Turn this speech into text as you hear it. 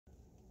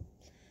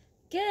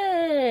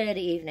Good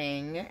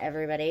evening,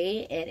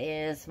 everybody. It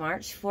is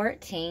March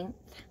 14th,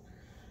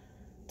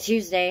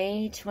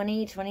 Tuesday,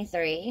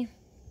 2023.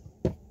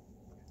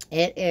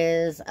 It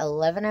is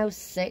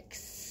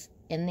 11:06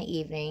 in the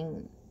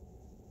evening.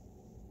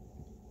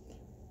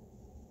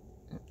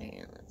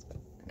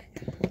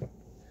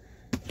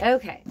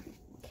 Okay.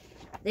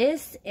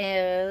 This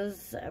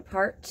is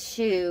part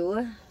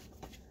 2,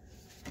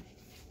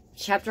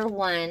 chapter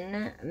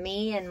 1,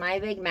 Me and My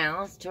Big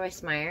Mouth,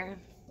 Joyce Meyer.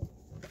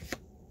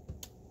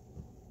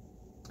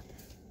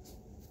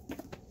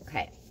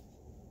 Okay.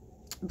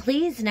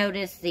 Please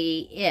notice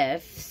the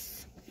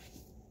ifs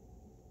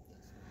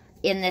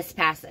in this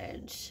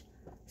passage.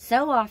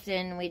 So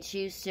often we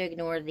choose to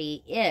ignore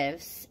the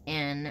ifs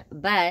and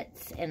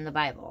buts in the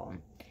Bible.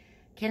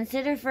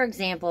 Consider, for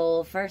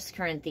example, 1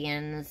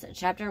 Corinthians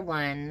chapter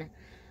 1,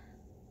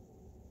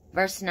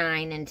 verse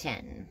 9 and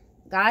 10.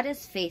 God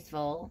is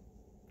faithful,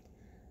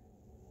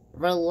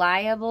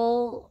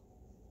 reliable,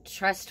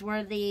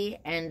 trustworthy,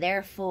 and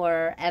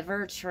therefore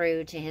ever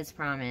true to his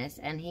promise,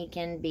 and he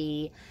can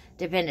be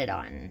depended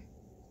on.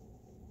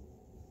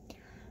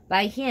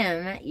 By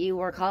him you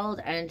were called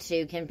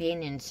unto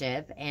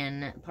companionship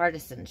and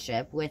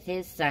partisanship with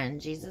his Son,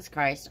 Jesus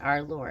Christ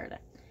our Lord.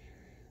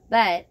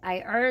 But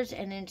I urge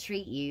and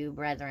entreat you,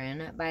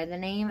 brethren, by the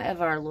name of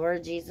our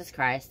Lord Jesus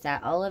Christ,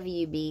 that all of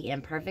you be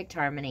in perfect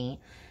harmony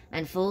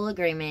and full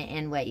agreement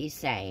in what you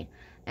say,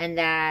 and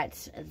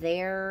that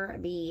there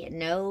be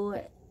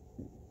no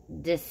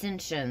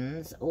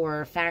dissensions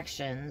or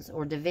factions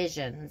or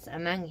divisions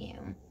among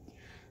you,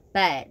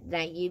 but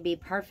that you be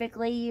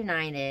perfectly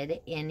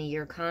united in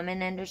your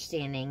common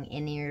understanding,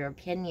 in your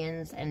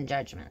opinions and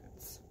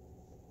judgments.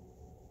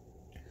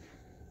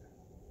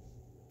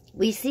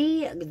 We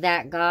see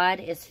that God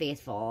is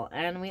faithful,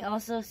 and we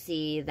also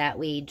see that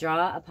we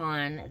draw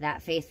upon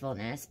that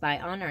faithfulness by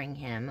honoring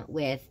him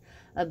with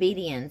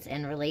obedience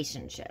in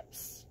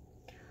relationships.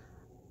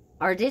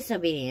 Our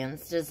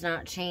disobedience does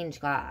not change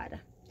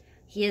God.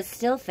 He is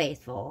still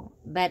faithful,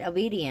 but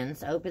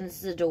obedience opens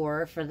the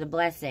door for the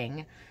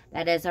blessing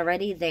that is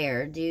already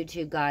there due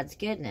to God's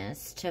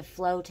goodness to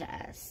flow to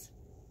us.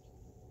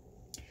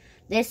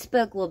 This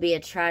book will be a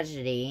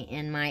tragedy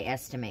in my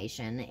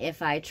estimation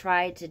if I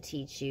try to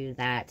teach you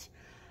that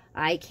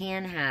I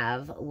can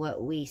have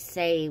what we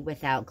say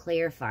without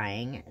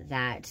clarifying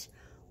that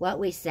what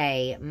we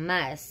say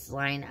must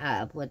line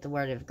up with the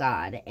Word of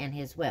God and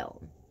his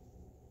will.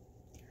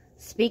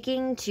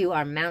 Speaking to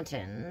our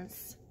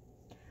mountains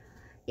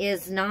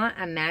is not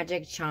a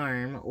magic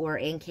charm or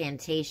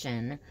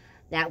incantation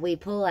that we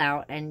pull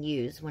out and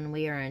use when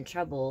we are in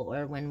trouble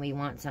or when we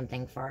want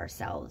something for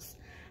ourselves,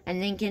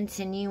 and then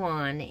continue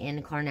on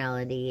in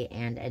carnality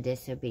and a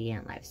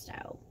disobedient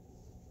lifestyle.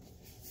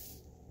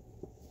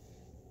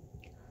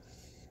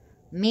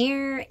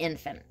 Mere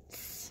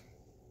infants.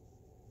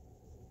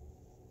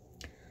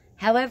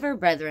 However,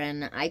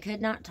 brethren, I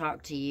could not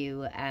talk to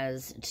you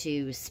as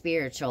to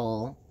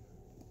spiritual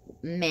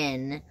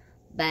men,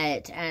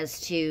 but as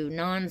to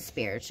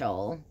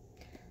non-spiritual,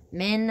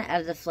 men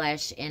of the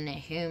flesh in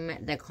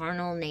whom the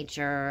carnal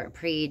nature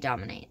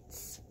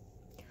predominates.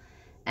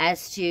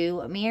 As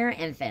to mere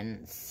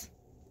infants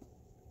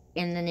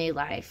in the new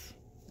life,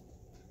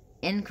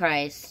 in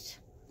Christ,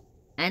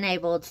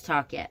 unable to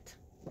talk yet.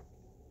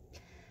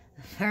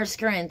 1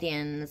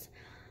 Corinthians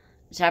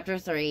chapter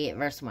 3,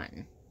 verse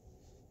 1.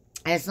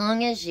 As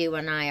long as you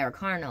and I are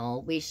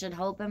carnal, we should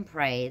hope and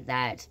pray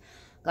that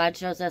God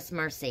shows us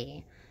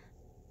mercy,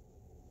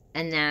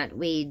 and that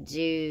we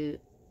do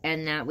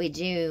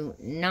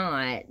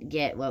not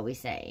get what we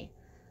say.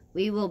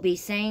 We will be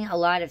saying a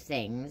lot of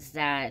things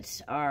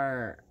that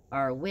are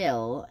our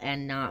will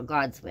and not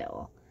God's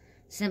will,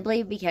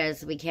 simply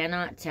because we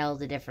cannot tell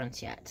the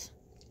difference yet.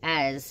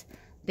 As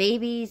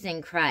babies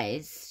in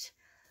Christ,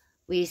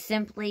 we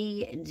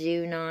simply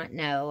do not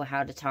know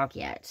how to talk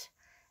yet,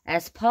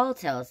 as Paul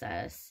tells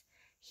us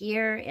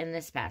here in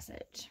this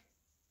passage.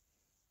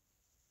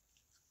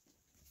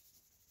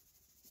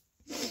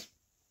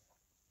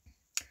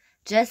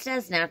 Just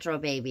as natural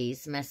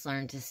babies must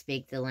learn to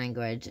speak the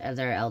language of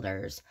their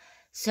elders,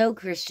 so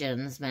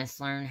Christians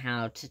must learn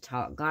how to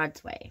talk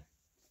God's way.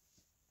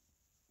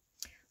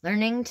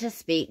 Learning to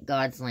speak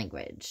God's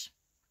language.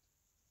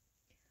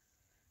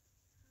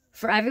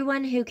 For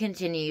everyone who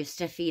continues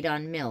to feed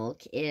on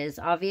milk is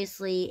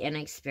obviously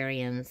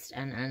inexperienced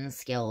and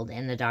unskilled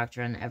in the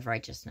doctrine of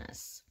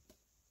righteousness,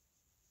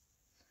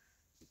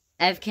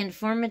 of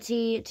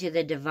conformity to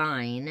the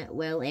divine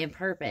will and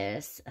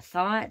purpose,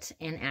 thought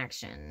and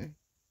action.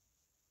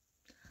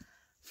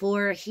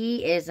 For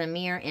he is a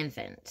mere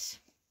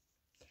infant,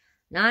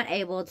 not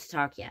able to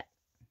talk yet.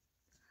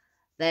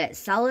 But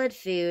solid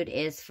food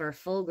is for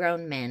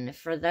full-grown men,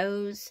 for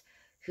those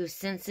whose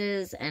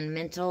senses and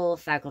mental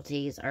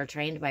faculties are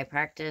trained by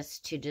practice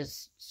to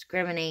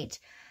discriminate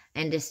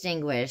and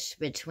distinguish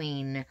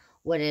between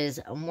what is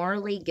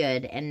morally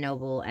good and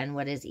noble and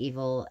what is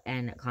evil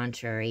and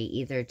contrary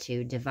either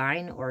to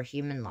divine or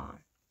human law.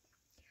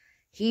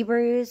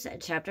 Hebrews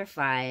chapter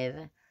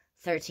 5,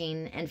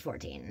 13 and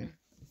 14.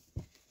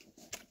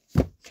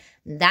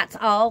 That's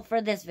all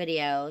for this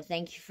video.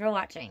 Thank you for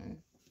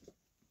watching.